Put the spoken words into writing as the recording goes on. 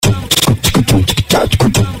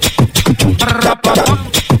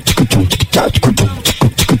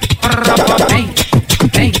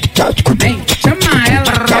Vem, chama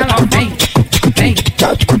ela, vem,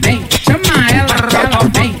 chama ela,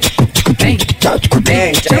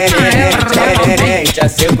 vem, chama ela, a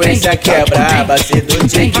sequência que é braba,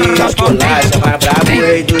 Seduty que esculacha, mais brabo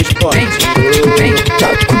rei dos pontos.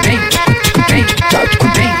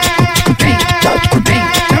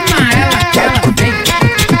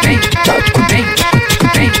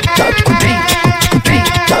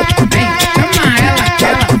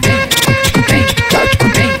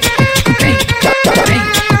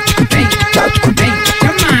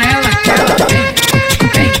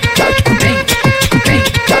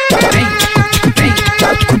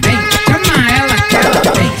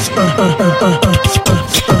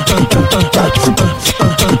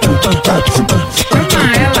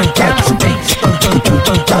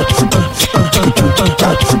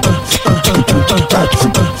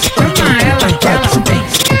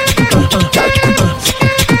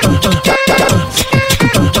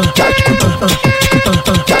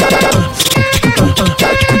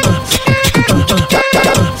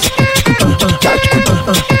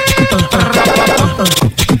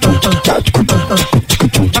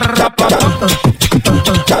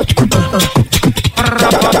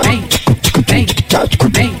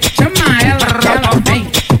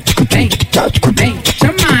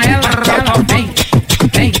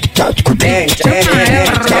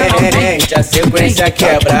 A sequência que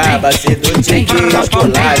é braba, Seduty que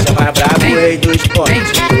esculacha, mais brabo rei dos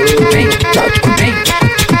pontos.